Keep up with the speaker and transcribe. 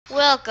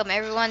Welcome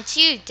everyone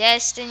to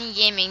Destiny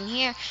Gaming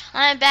here.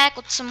 I'm back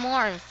with some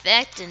more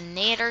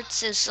Infectonator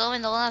 2. So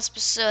in the last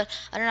episode,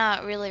 I do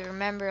not really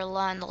remember a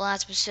lot in the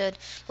last episode,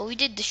 but we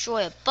did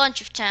destroy a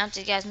bunch of towns,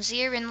 you guys can see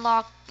here in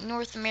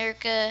North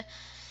America.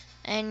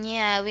 And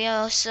yeah, we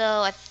also,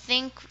 I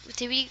think,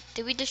 did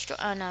we destroy,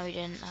 oh no we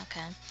didn't,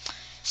 okay.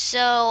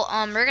 So,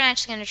 we're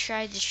actually gonna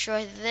try to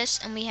destroy this,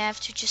 and we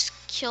have to just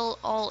kill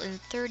all in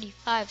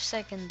 35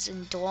 seconds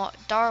in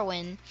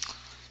Darwin.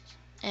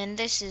 And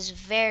this is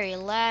very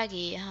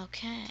laggy.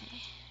 Okay.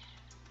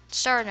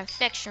 Start an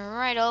infection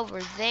right over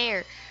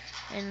there.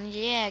 And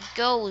yeah,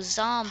 go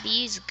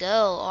zombies,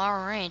 go.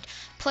 Alright.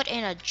 Put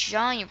in a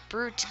giant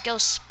brute to go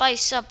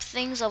spice up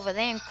things over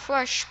there and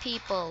crush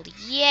people.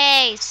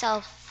 Yay,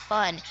 so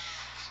fun.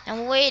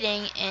 I'm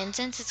waiting, and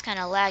since it's kind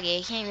of laggy,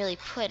 I can't really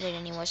put it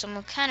anymore. So I'm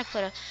going to kind of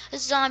put a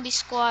zombie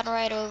squad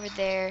right over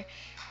there.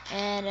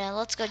 And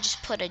let's go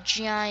just put a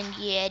giant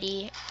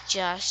yeti,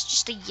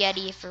 just a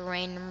yeti for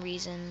random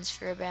reasons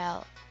for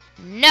about...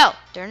 No,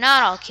 they're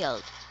not all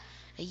killed.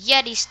 A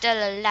yeti's still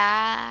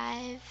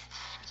alive.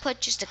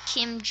 Put just a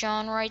Kim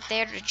Jong right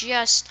there to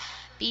just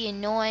be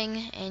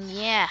annoying, and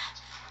yeah.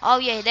 Oh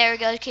yeah, there we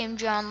go, Kim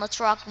Jong. Let's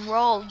rock and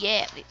roll.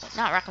 Yeah,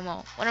 not rock and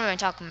roll. What am I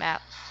talking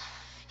about?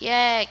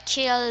 Yeah,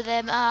 kill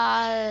them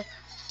all.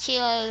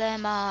 Kill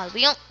them all.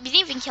 We didn't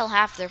even kill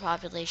half their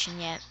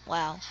population yet.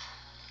 Wow.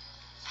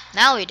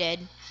 Now we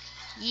did.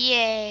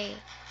 Yay.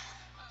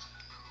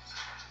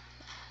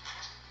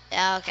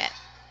 Okay.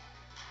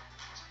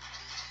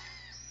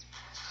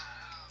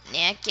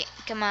 Yeah,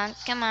 come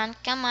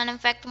on,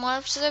 infect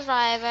more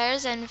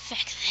survivors,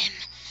 infect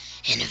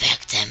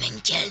them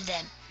and kill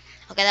them.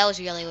 Okay, that was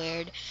really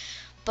weird.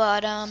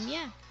 But,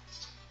 yeah.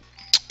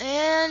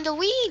 And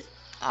we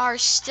are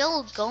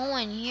still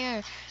going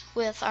here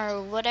with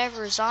our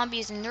whatever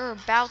zombies, and they're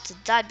about to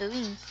die, but we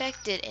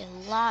infected a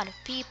lot of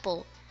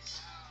people.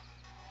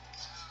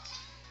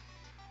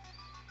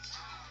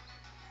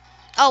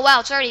 Oh wow,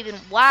 it's already been,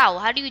 wow,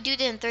 how do you do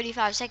that in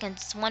 35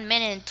 seconds? It's 1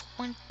 minute and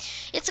 20,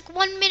 it's like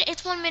 1 minute,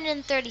 it's 1 minute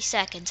and 30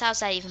 seconds. How's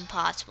that even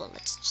possible?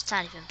 It's just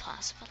not even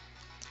possible.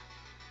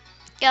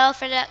 Go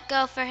for that,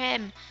 go for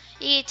him.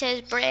 Eat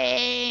his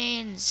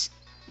brains.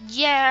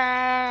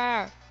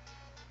 Yeah.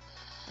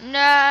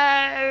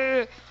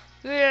 No.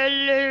 We'll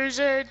lose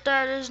it,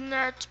 that is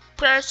not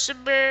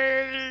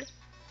possible.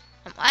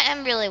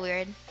 I'm really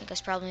weird, you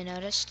guys probably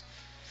noticed.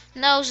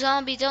 No,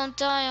 zombie, don't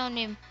die on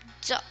him.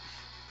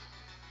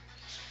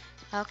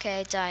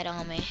 Okay, it died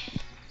on me.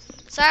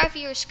 Sorry if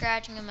you were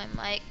scratching in my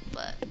mic,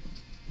 but...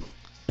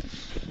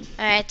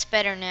 Alright, it's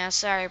better now.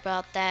 Sorry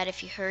about that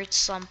if you heard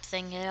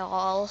something at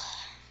all.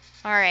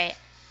 Alright.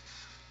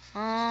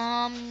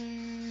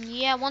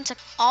 Yeah,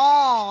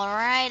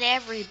 alright,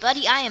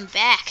 everybody, I am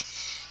back.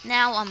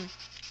 Now,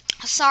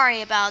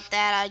 sorry about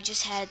that. I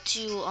just had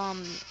to,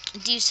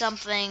 do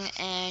something,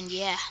 and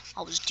yeah,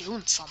 I was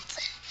doing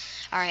something.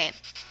 Alright.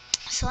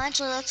 So,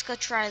 actually, let's go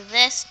try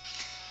this.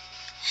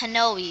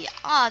 Hanoi.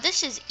 Oh,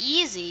 this is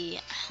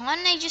easy. Why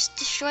didn't I just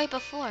destroy it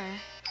before?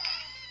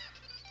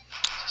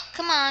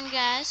 Come on,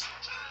 guys.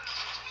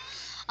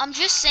 I'm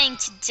just saying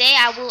today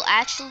I will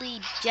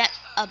actually get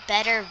a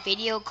better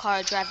video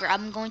card driver.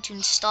 I'm going to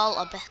install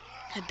a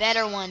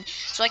better one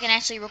so I can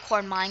actually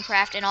record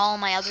Minecraft and all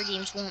my other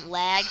games won't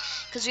lag,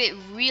 because it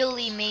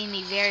really made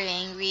me very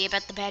angry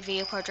about the bad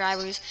video card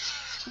drivers.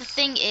 The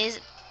thing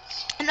is,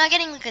 I'm not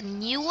getting like a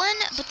new one,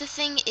 but the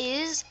thing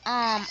is,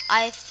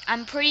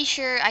 I'm pretty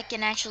sure I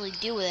can actually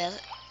do it,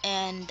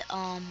 and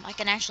I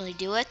can actually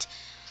do it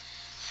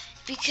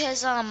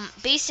because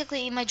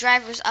basically my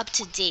driver's up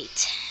to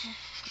date.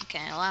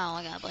 Okay, wow,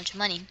 I got a bunch of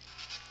money.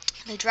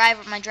 My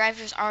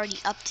driver's already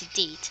up to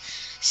date.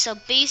 So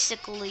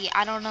basically,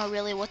 I don't know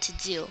really what to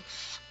do.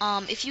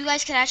 If you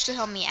guys could actually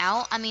help me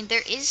out, I mean,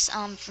 there is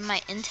for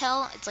my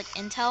Intel, it's like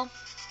Intel.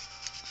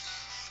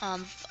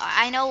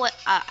 I know what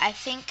I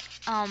think.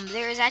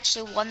 There is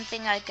actually one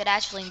thing I could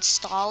actually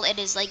install. It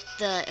is like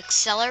the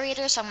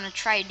accelerator, so I'm gonna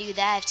try to do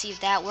that, see if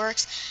that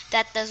works. If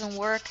that doesn't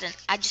work, then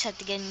I just have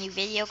to get a new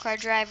video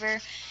card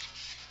driver.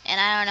 And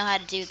I don't know how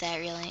to do that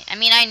really. I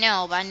mean, I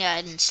know, but I know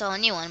I'd install a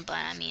new one, but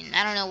I mean,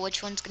 I don't know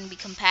which one's gonna be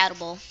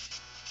compatible.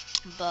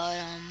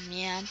 But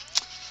yeah.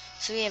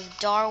 So we have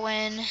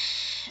Darwin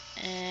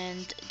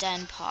and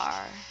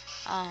Denpar.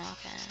 Oh,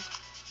 okay.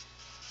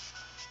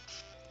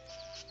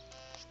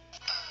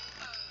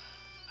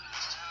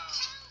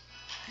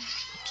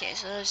 Okay,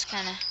 so it's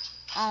kind of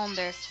on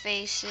their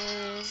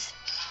faces.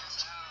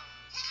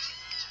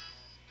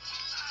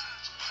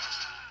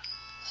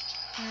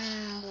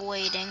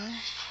 Waiting.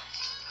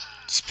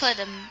 Just put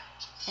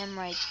him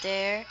right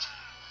there.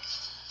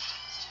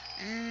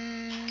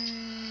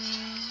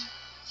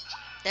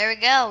 There we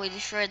go. We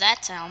destroyed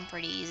that town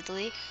pretty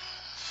easily.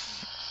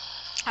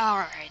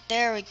 Alright,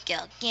 there we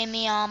go. Give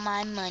me all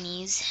my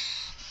monies.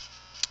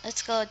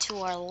 Let's go to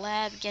our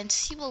lab again to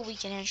see what we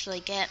can actually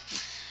get.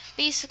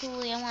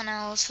 Basically, I want to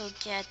also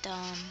get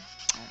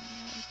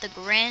the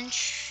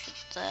Grinch,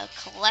 the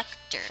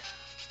Collector.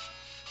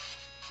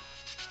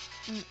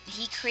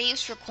 He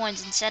craves for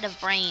coins instead of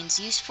brains.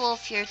 Useful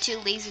if you're too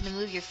lazy to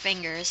move your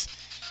fingers.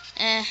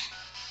 Eh.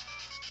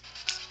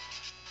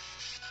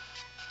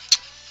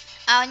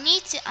 I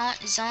need to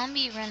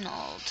Zombie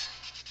Reynolds.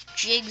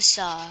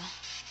 Jigsaw.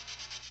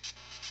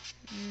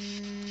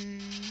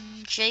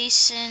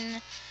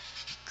 Jason.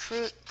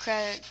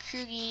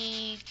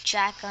 Krugy.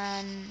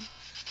 Jackon.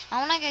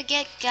 I want to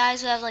get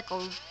guys who have like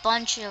a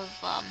bunch of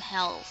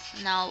health.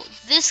 Now,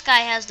 this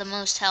guy has the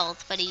most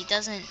health, but he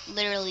doesn't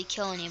literally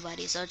kill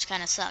anybody, so it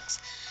kind of sucks.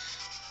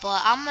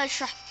 But I'm going to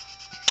try...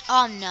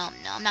 Oh, no,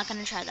 I'm not going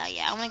to try that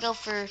yet. I'm going to go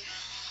for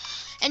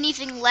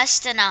anything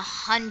less than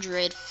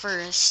 100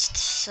 first.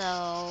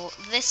 So,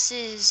 this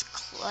is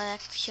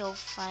collect, kill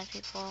 5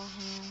 people.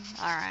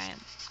 Alright.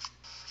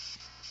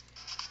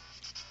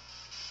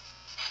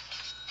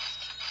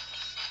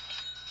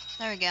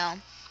 There we go.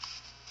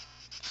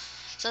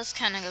 So let's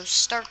kind of go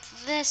start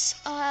this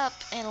up,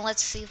 and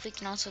let's see if we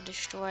can also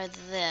destroy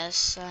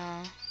this.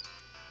 And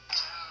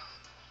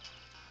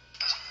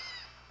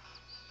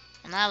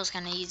that was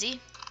kind of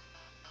easy.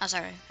 Oh,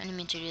 sorry, I didn't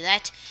mean to do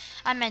that.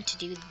 I meant to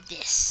do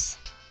this.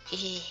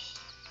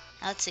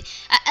 Let's see.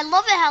 I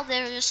love it how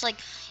they're just like,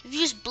 if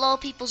you just blow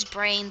people's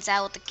brains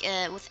out with,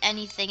 with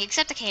anything,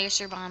 except the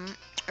cancer bomb,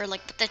 or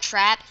like with the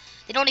trap,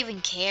 they don't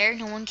even care.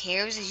 No one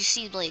cares. As you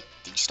see, like,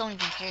 they just don't even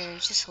care.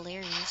 It's just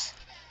hilarious.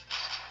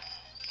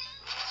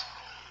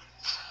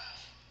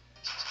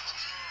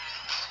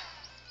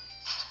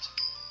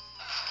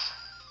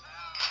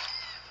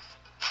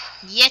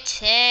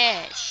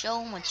 Yeah,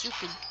 show them what you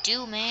could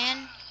do,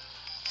 man.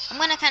 I'm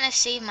gonna kind of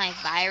save my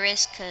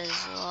virus,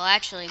 cause, well,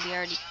 actually, we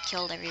already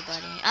killed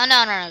everybody. Oh,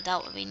 no,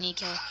 that would be need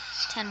to kill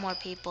 10 more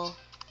people.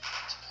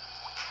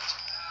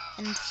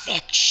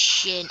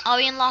 Infection. Oh,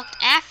 we unlocked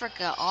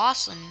Africa.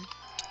 Awesome.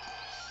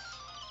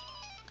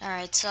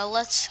 Alright, so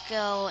let's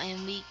go,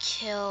 and we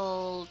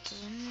killed...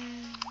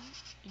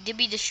 Did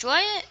we destroy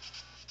it?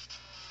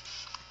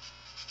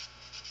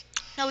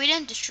 No, we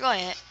didn't destroy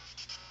it.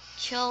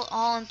 Kill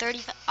all in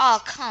 35.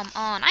 Oh, come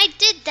on. I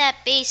did that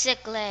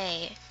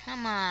basically.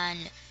 Come on.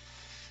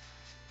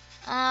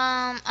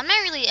 I'm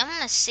not really. I'm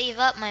gonna save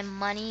up my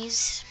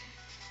monies.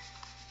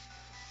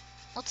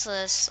 What's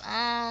this?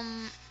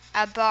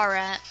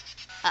 Abara.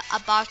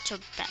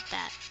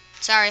 Abartobat.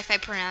 Sorry if I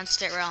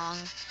pronounced it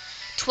wrong.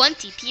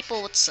 20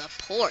 people with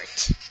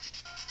support.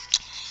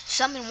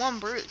 Summon one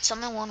brute.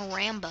 Summon one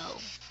Rambo.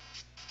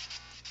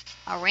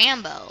 A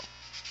Rambo.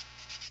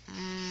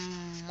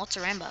 What's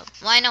a Rambo?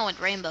 Well, I know what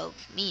Rambo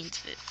means,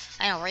 but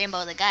I know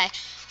Rambo the guy.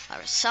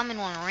 Summon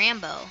one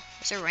Rambo.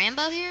 Is there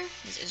Rambo here?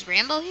 Is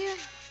Rambo here?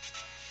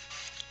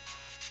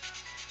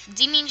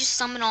 Do you mean just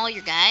summon all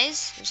your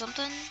guys or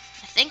something?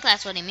 I think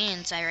that's what he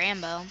means by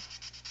Rambo.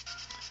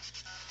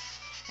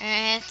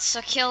 Alright, so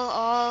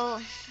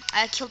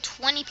I killed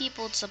 20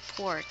 people with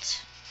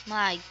support.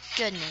 My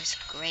goodness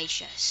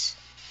gracious.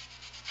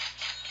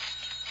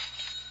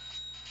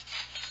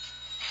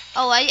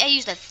 Oh, I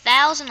used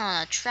 1,000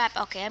 on a trap.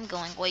 Okay, I'm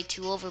going way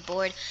too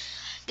overboard.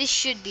 This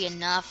should be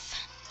enough.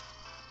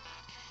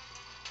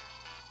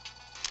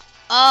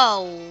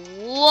 Oh,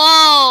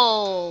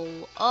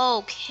 whoa.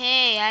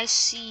 Okay, I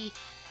see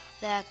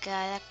that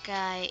guy. That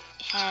guy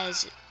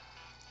has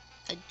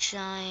a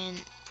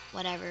giant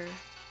whatever.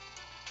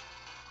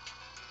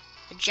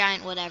 A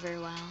giant whatever,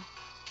 wow.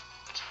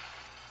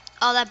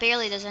 Oh, that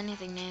barely does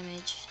anything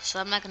damage. So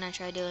I'm not gonna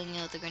try doing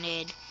it with a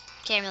grenade.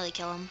 Can't really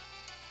kill him.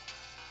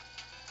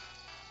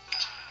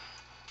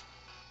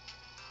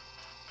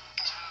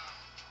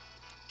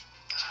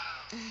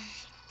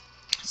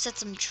 Set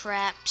some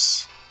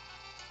traps.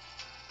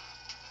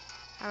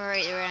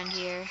 Alright, around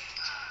here.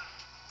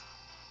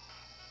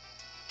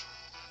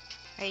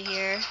 Right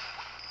here.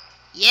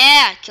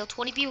 Yeah! Kill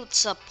 20 people with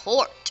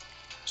support.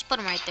 Just put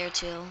them right there,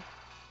 too.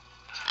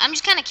 I'm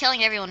just kind of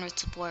killing everyone with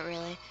support,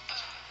 really.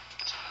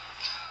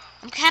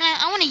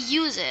 I want to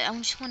use it. I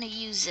just want to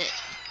use it.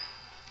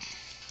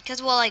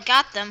 Because, well, I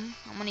got them.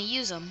 I'm going to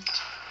use them.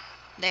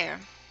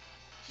 There.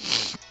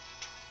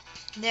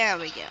 There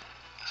we go.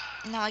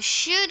 Now, I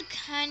should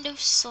kind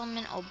of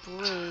summon a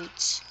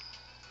brute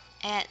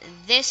at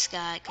this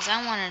guy. Because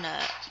I wanted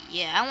to...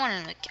 Yeah, I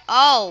wanted to...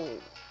 Oh!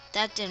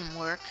 That didn't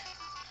work.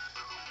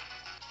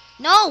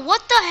 No,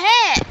 what the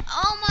heck?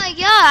 Oh my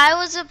god, I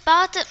was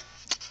about to...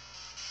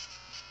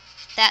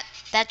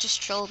 That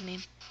just trolled me.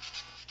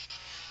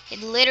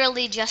 It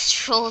literally just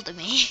trolled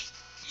me.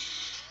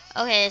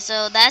 Okay,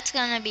 so that's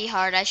gonna be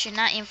hard. I should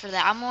not aim for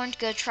that. I'm going to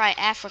go try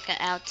Africa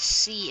out to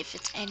see if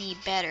it's any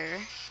better.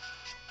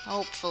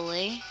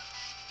 Hopefully.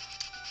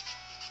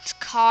 It's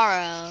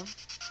Kara.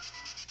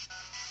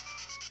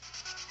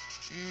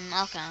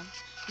 Okay.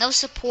 No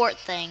support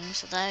thing,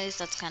 so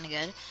that's kind of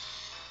good.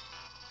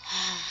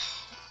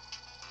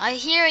 I'm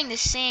hearing the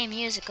same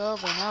music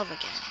over and over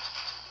again.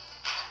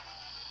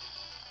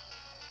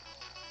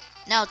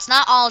 No, it's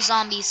not all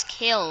zombies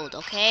killed,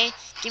 okay?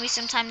 Give me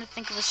some time to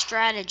think of a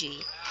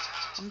strategy.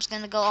 I'm just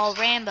gonna go all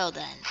Rambo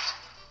then.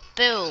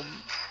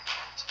 Boom.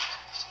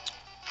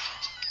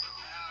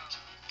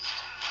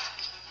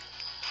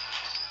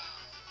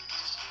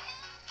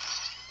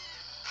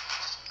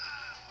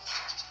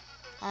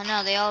 Oh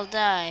no, they all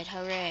died.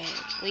 Hooray.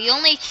 We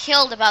only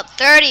killed about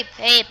 30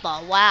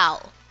 people.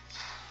 Wow.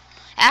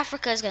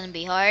 Africa is gonna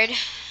be hard.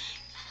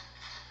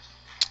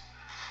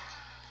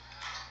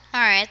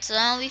 Alright,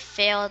 so we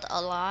failed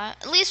a lot.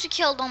 At least we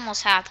killed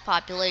almost half the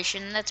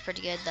population. That's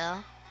pretty good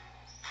though.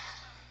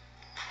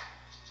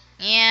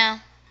 Yeah,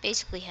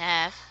 basically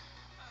half.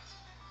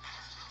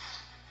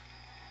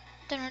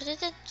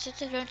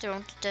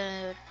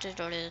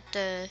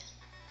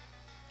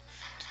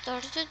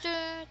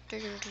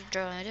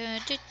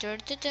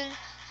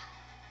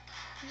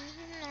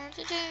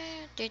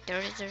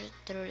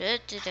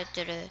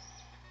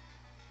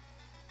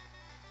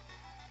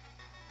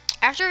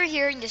 After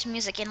hearing this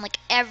music in like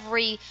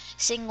every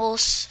single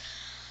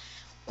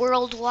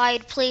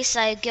worldwide place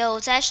I go,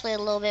 it's actually a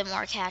little bit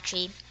more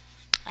catchy.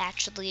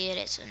 Actually, it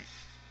isn't.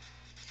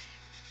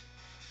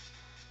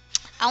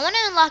 I want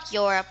to unlock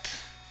Europe.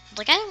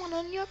 Like, I want to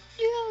unlock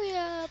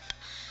Europe.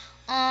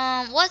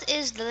 What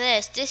is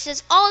this? This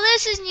is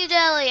New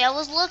Delhi. I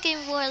was looking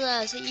for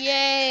this.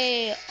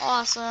 Yay,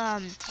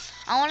 awesome.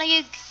 I want to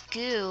get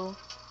goo.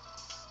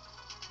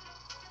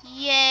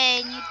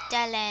 Yay, New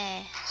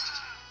Delhi.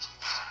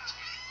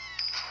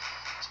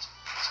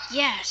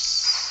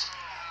 Yes.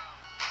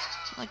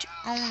 I'm going to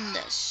own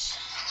this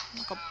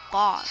like a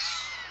boss.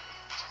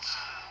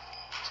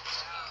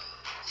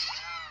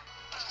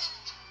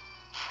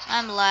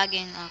 I'm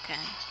lagging. Okay.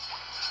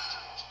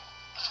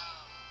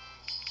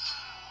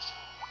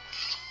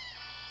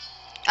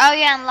 Oh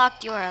yeah,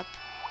 unlocked Europe.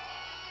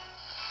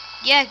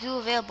 Yeah, goo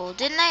available.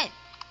 Didn't I?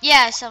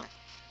 Yeah, so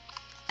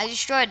I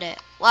destroyed it.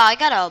 Wow, I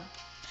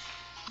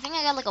think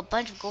I got like a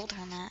bunch of gold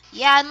on that.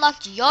 Yeah, I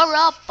unlocked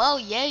Europe. Oh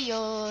yeah,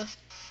 yeah.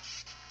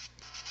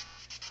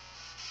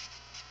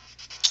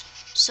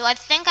 So I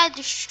think I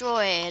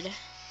destroyed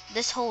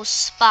this whole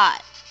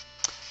spot.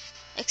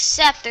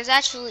 Except there's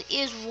actually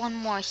is one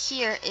more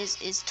here.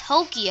 Is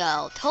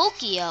Tokyo.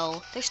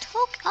 Tokyo. There's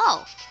Tokyo.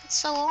 Oh, that's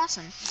so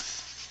awesome.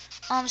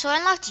 So I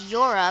unlocked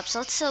Europe. So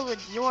let's see what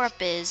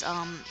Europe is.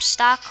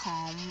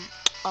 Stockholm.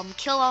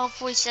 Kill all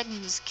 40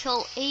 seconds.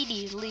 Kill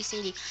 80, at least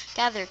 80.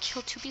 Gather.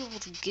 Kill 2 people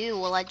with goo.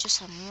 Well, I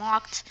just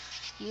unlocked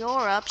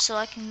Europe, so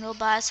I can go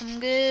buy some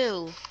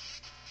goo.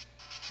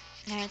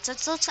 Alright,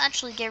 so let's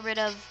actually get rid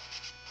of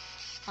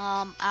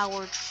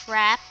our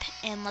trap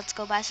and let's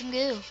go buy some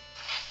goo.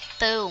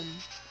 Boom.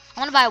 I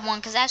want to buy one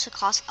because it actually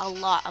costs a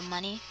lot of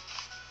money.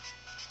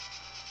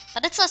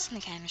 But it's less than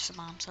the canister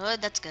bomb, so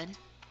that's good.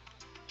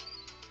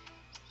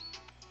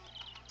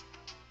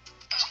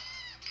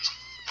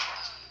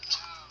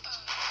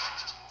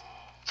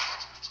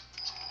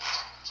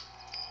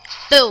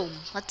 Boom.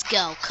 Let's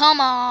go. Come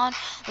on.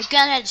 We're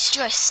gonna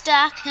destroy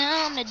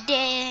Stockholm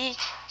today.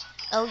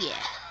 Oh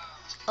yeah.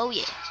 Oh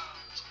yeah.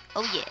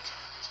 Oh yeah.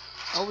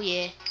 Oh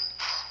yeah.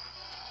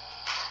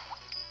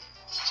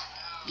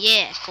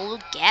 Yeah,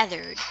 gold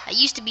gathered. I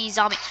used to be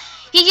zombie.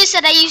 He just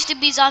said I used to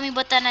be zombie,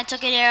 but then I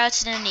took an arrow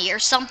to the knee or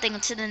something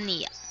to the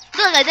knee.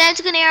 Look, I then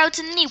took an arrow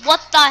to the knee.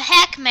 What the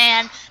heck,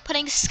 man?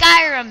 Putting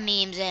Skyrim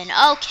memes in.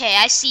 Okay,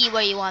 I see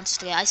where you want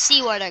to go. I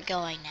see where they're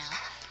going now.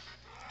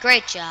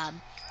 Great job.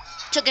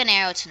 Took an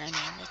arrow to the knee.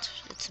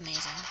 That's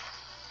amazing.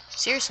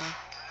 Seriously.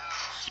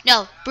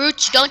 No,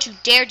 Brute, don't you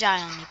dare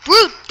die on me.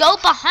 Brute, go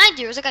behind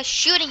you. There's a guy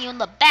shooting you in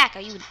the back.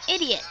 Are you an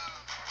idiot?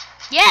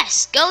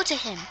 Yes, go to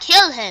him.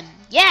 Kill him.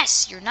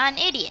 Yes, you're not an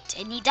idiot.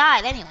 And he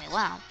died anyway.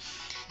 Wow.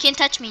 Can't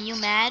touch me. You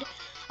mad?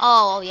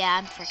 Oh,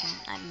 yeah,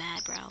 I'm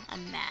mad, bro.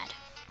 I'm mad.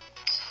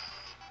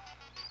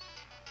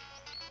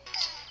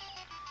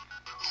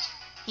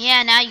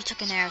 Yeah, now you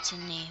took an arrow to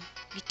the knee.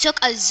 You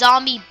took a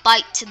zombie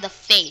bite to the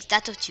face.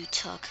 That's what you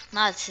took.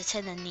 Not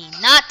to the knee.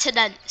 Not to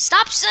the...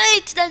 Stop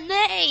saying to the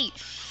knee!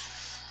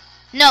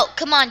 No,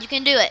 come on, you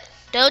can do it.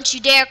 Don't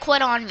you dare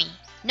quit on me.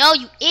 No,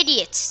 you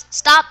idiots.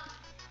 Stop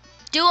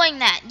doing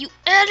that. You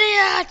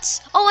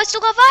idiots! Oh, I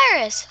still got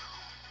virus.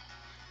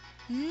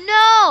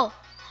 No!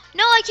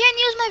 No, I can't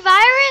use my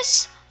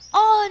virus?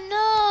 Oh,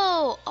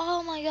 no.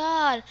 Oh, my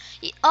God.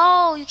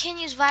 Oh, you can't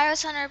use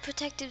virus on our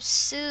protective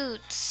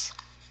suits.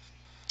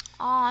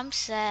 Oh, I'm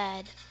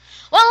sad.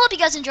 Well, I hope you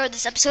guys enjoyed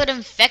this episode of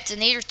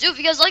Infectonator 2. If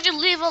you guys liked it,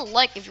 leave a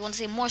like. If you want to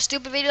see more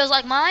stupid videos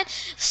like mine,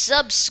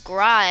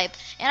 subscribe.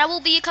 And I will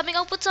be coming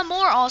up with some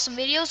more awesome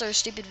videos, or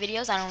stupid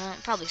videos. I don't know,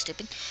 probably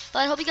stupid. But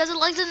I hope you guys would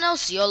like to know.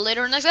 See you all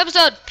later in the next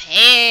episode.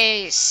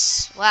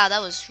 Peace. Wow, that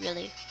was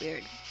really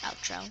weird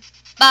outro.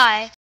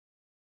 Bye.